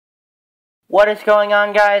What is going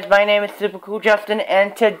on, guys? My name is Super Cool Justin,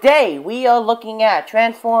 and today we are looking at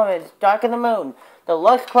Transformers Dark of the Moon,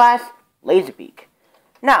 Deluxe Class Laserbeak.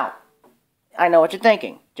 Now, I know what you're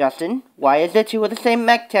thinking. Justin, why is there two of the same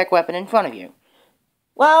mech tech weapon in front of you?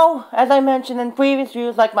 Well, as I mentioned in previous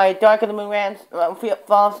views, like my Dark of the Moon Revenge of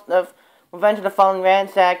the Fallen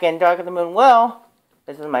Ransack and Dark of the Moon Will,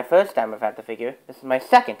 this is my first time I've had the figure. This is my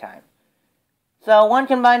second time. So, one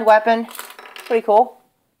combined weapon, pretty cool.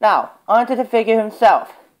 Now, onto the figure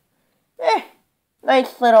himself.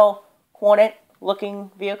 Nice little Hornet-looking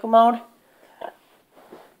vehicle mode.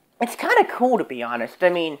 It's kind of cool, to be honest. I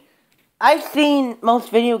mean, I've seen most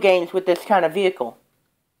video games with this kind of vehicle.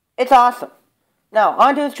 It's awesome. Now,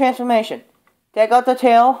 onto his transformation. Take out the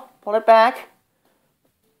tail, pull it back,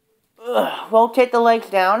 rotate the legs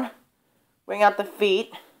down, bring out the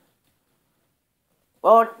feet,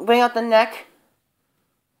 bring out the neck.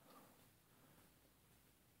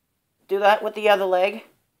 Do that with the other leg.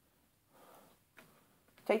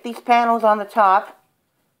 Take these panels on the top,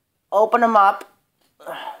 open them up,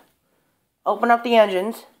 open up the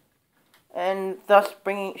engines, and thus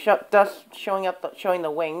showing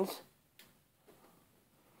the wings.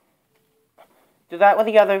 Do that with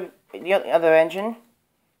the other engine.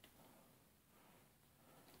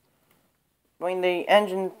 Bring the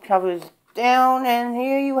engine covers down, and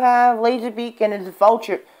here you have Laserbeak and his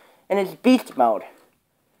Vulture in his Beast mode.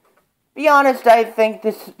 Be honest, I think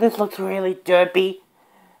this looks really derpy.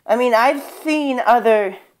 I mean, I've seen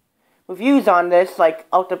other reviews on this, like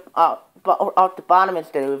Out the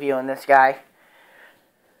Bottomist did a review on this guy.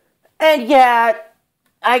 And yeah,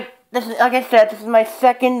 like I said, this is my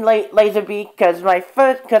second Laserbeak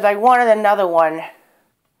because I wanted another one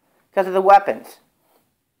because of the weapons.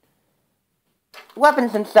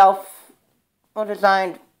 Weapons themselves were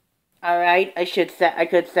designed alright, I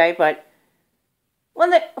could say, but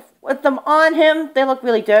with them on him, they look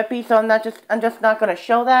really derpy, so I'm just not gonna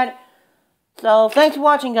show that. So thanks for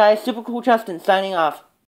watching, guys. Super Cool Justin signing off.